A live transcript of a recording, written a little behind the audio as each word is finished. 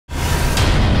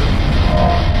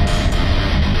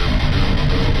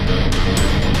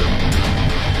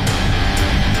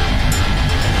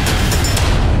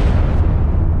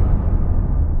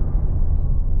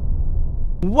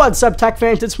What's up, tech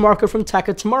fans? It's Marco from Tech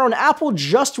Tomorrow, and Apple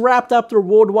just wrapped up their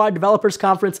Worldwide Developers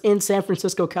Conference in San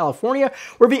Francisco, California,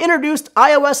 where they introduced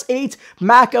iOS 8,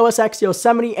 Mac OS X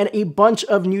Yosemite, and a bunch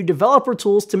of new developer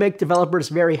tools to make developers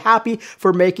very happy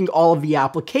for making all of the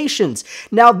applications.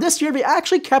 Now, this year, they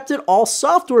actually kept it all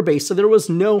software-based, so there was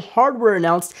no hardware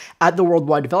announced at the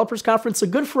Worldwide Developers Conference, so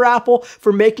good for Apple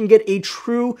for making it a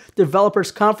true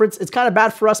developers conference. It's kind of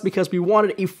bad for us because we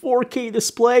wanted a 4K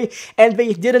display, and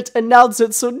they didn't announce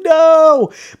it, so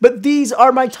no! But these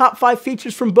are my top 5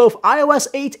 features from both iOS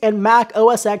 8 and Mac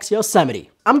OS X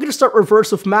Yosemite. I'm going to start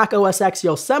reverse with Mac OS X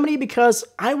Yosemite because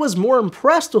I was more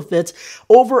impressed with it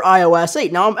over iOS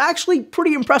 8. Now, I'm actually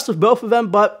pretty impressed with both of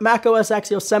them, but Mac OS X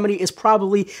Yosemite is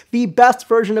probably the best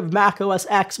version of Mac OS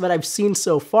X that I've seen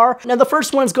so far. Now, the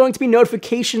first one is going to be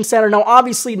Notification Center. Now,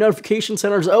 obviously, Notification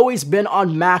Center has always been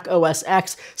on Mac OS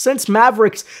X since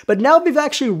Mavericks, but now they've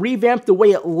actually revamped the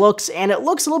way it looks, and it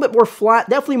looks a little bit more flat,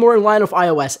 definitely more in line with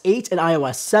iOS 8 and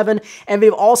iOS 7, and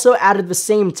they've also added the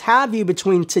same tab view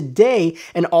between Today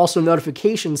and also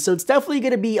notifications, so it's definitely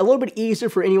going to be a little bit easier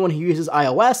for anyone who uses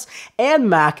iOS and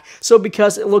Mac, so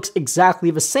because it looks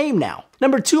exactly the same now.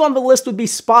 Number 2 on the list would be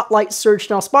Spotlight Search.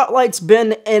 Now, Spotlight's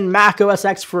been in Mac OS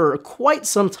X for quite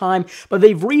some time, but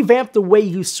they've revamped the way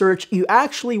you search. You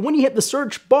actually, when you hit the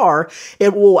search bar,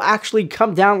 it will actually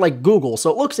come down like Google. So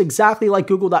it looks exactly like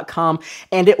Google.com,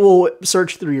 and it will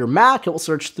search through your Mac. It will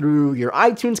search through your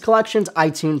iTunes collections,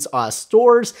 iTunes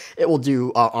stores. It will do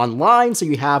online, so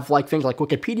you have like things like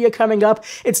Wikipedia coming up.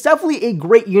 It's definitely a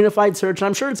great unified search, and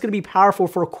I'm sure it's going to be powerful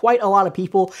for quite a lot of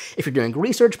people. If you're doing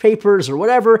research papers or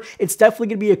whatever, it's definitely going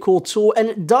to be a cool tool, and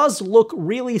it does look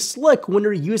really slick when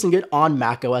you're using it on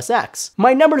Mac OS X.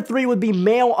 My number 3 would be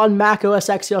Mail on Mac OS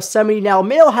X Yosemite. Now,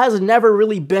 Mail has never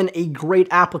really been a great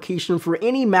application for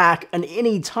any Mac at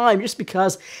any time, just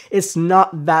because it's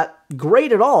not that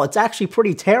great at all. It's actually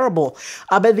pretty terrible.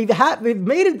 But they've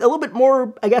made it a little bit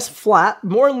more, I guess, flat,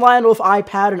 more in line with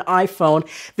iPad and iPhone.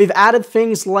 They've added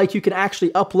things like you can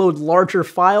actually upload larger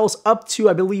files up to,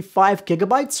 I believe, 5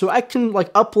 gigabytes. So I can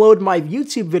like upload my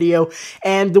YouTube video,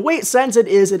 and the way it sends it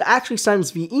is it actually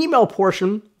sends the email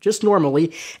portion just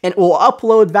normally, and it will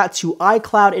upload that to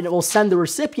iCloud, and it will send the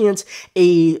recipients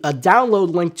a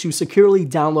download link to securely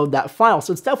download that file.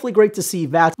 So it's definitely great to see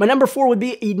that. My number 4 would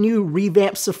be a new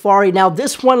revamped Safari. Now,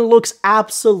 this one looks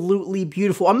absolutely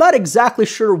beautiful. I'm not exactly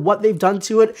sure what they've done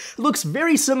to it. It looks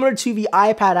very similar to the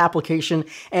iPad application,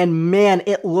 and man,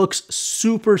 it looks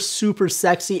super, super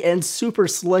sexy and super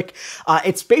slick.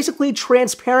 It's basically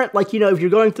transparent, like, you know, if you're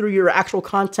going through your actual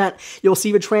content, you'll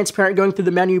see the transparent going through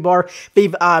the menu bar.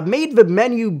 They've made the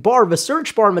menu bar, the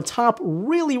search bar on the top,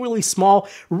 really, really small,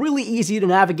 really easy to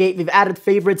navigate. They've added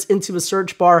favorites into the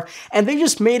search bar, and they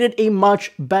just made it a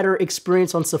much better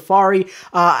experience on Safari.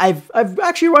 I've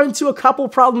actually run into a couple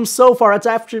problems so far. It's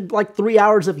after like 3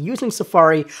 hours of using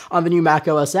Safari on the new Mac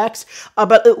OS X,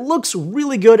 but it looks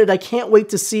really good, and I can't wait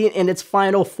to see it in its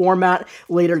final format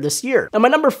later this year. Now, my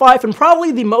number 5, and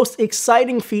probably the most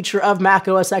exciting feature of Mac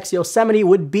OS X Yosemite,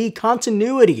 would be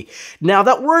continuity. Now,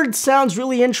 that word sounds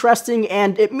really interesting,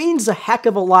 and it means a heck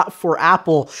of a lot for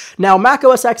Apple. Now, Mac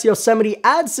OS X Yosemite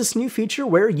adds this new feature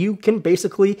where you can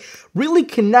basically really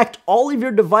connect all of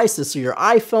your devices, so your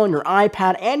iPhone, your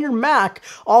iPad, and your Mac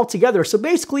all together. So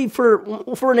basically, for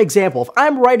an example, if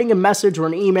I'm writing a message or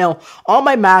an email on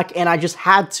my Mac and I just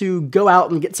had to go out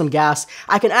and get some gas,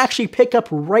 I can actually pick up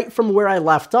right from where I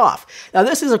left off. Now,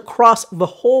 this is across the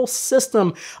whole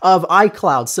system of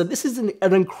iCloud, so this is an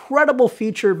incredible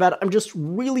feature that I'm just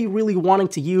really, really wanting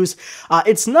to use.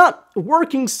 It's not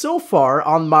working so far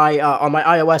on my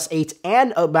iOS 8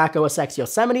 and Mac OS X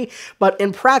Yosemite, but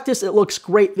in practice, it looks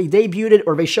great. They debuted it,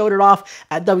 or they showed it off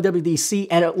at WWDC,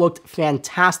 and it looked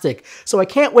fantastic. So I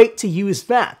can't wait to use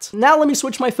that. Now let me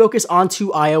switch my focus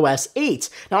onto iOS 8.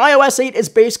 Now, iOS 8 is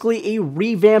basically a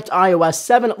revamped iOS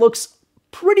 7. It looks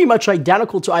pretty much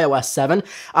identical to iOS 7.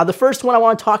 The first one I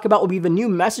want to talk about will be the new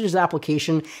Messages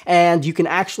application, and you can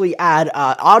actually add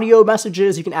audio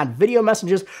messages, you can add video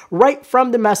messages right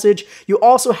from the message. You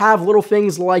also have little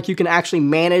things like you can actually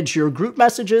manage your group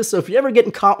messages, so if you ever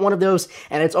get caught one of those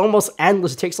and it's almost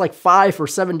endless, it takes like 5 or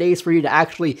 7 days for you to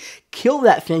actually kill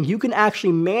that thing, you can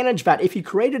actually manage that. If you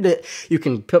created it, you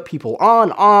can put people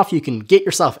on, off, you can get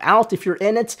yourself out if you're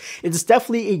in it. It's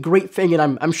definitely a great thing,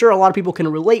 and I'm sure a lot of people can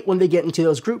relate when they get into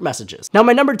those group messages. Now,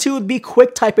 my number 2 would be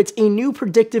QuickType. It's a new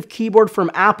predictive keyboard from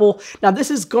Apple. Now,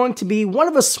 this is going to be one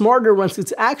of the smarter ones.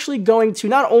 It's actually going to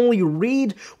not only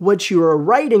read what you are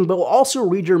writing, but will also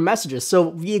read your messages. So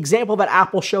the example that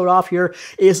Apple showed off here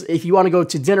is if you want to go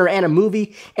to dinner and a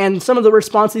movie, and some of the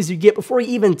responses you get before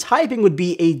even typing would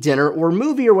be a dinner center or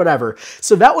movie or whatever.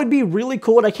 So that would be really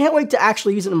cool, and I can't wait to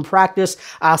actually use it in practice.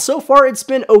 So far, it's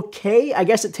been okay. I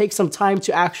guess it takes some time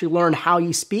to actually learn how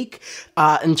you speak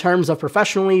in terms of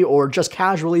professionally or just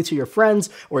casually to your friends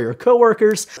or your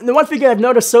coworkers. And the one thing I've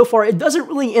noticed so far, it doesn't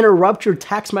really interrupt your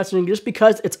text messaging just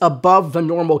because it's above the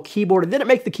normal keyboard. It didn't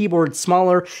make the keyboard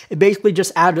smaller. It basically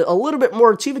just added a little bit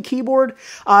more to the keyboard,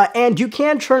 and you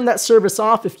can turn that service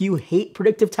off if you hate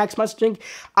predictive text messaging.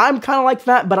 I'm kind of like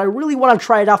that, but I really want to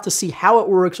try it out to see how it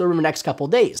works over the next couple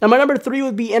days. Now, my number 3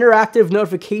 would be interactive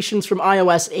notifications from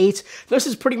iOS 8. This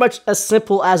is pretty much as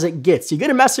simple as it gets. You get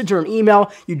a message or an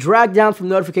email, you drag down from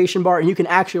the notification bar, and you can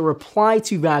actually reply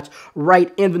to that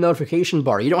right in the notification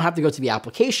bar. You don't have to go to the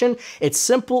application. It's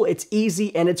simple, it's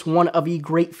easy, and it's one of the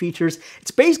great features.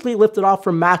 It's basically lifted off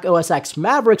from Mac OS X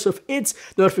Mavericks with its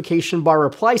notification bar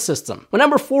reply system. My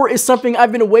number 4 is something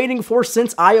I've been waiting for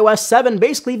since iOS 7,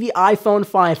 basically the iPhone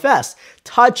 5S.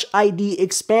 Touch ID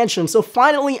expansion. So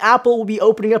finally, Apple will be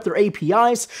opening up their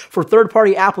APIs for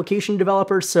third-party application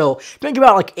developers. So think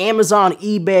about like Amazon,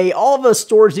 eBay, all of the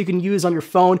stores you can use on your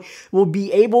phone will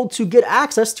be able to get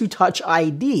access to Touch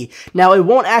ID. Now, it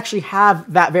won't actually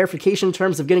have that verification in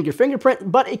terms of getting your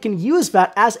fingerprint, but it can use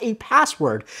that as a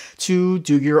password to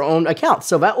do your own account.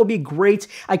 So that will be great.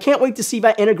 I can't wait to see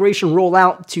that integration roll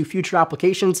out to future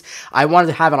applications. I wanted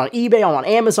to have it on eBay, on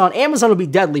Amazon. Amazon will be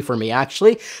deadly for me,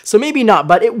 actually. So maybe not,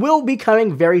 but it will be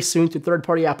coming very soon to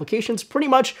third-party applications, pretty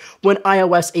much when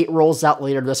iOS 8 rolls out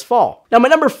later this fall. Now, my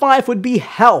number 5 would be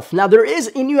Health. Now, there is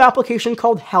a new application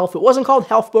called Health. It wasn't called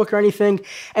Healthbook or anything,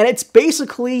 and it's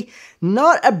basically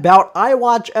not about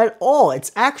iWatch at all.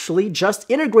 It's actually just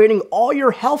integrating all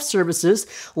your health services,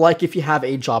 like if you have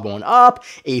a Jawbone Up,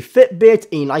 a Fitbit,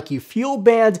 a Nike Fuel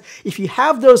Band. If you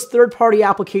have those third-party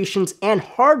applications and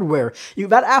hardware,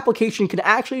 that application can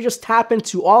actually just tap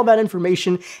into all that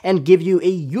information and give you a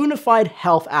unified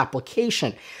health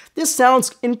application. This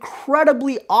sounds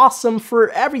incredibly awesome for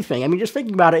everything. I mean, just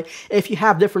thinking about it, if you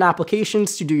have different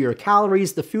applications to do your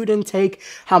calories, the food intake,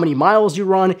 how many miles you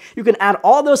run, you can add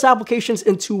all those applications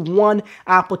into one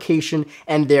application,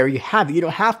 and there you have it. You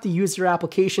don't have to use your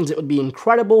applications. It would be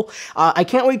incredible. I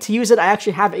can't wait to use it. I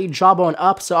actually have a Jawbone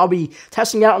Up, so I'll be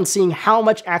testing out and seeing how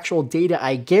much actual data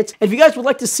I get. And if you guys would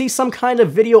like to see some kind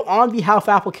of video on the health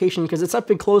application, because it's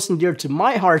something close and dear to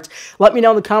my heart, let me know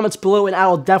in the comments below, and I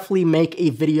will definitely make a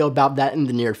video about that in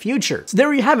the near future. So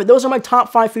there you have it. Those are my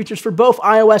top 5 features for both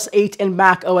iOS 8 and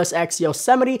Mac OS X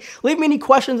Yosemite. Leave me any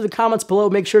questions in the comments below.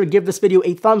 Make sure to give this video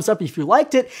a thumbs up if you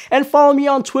liked it, and follow me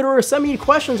on Twitter or send me any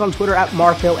questions on Twitter at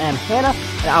MarcoMHannah,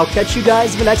 and I'll catch you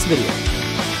guys in the next video.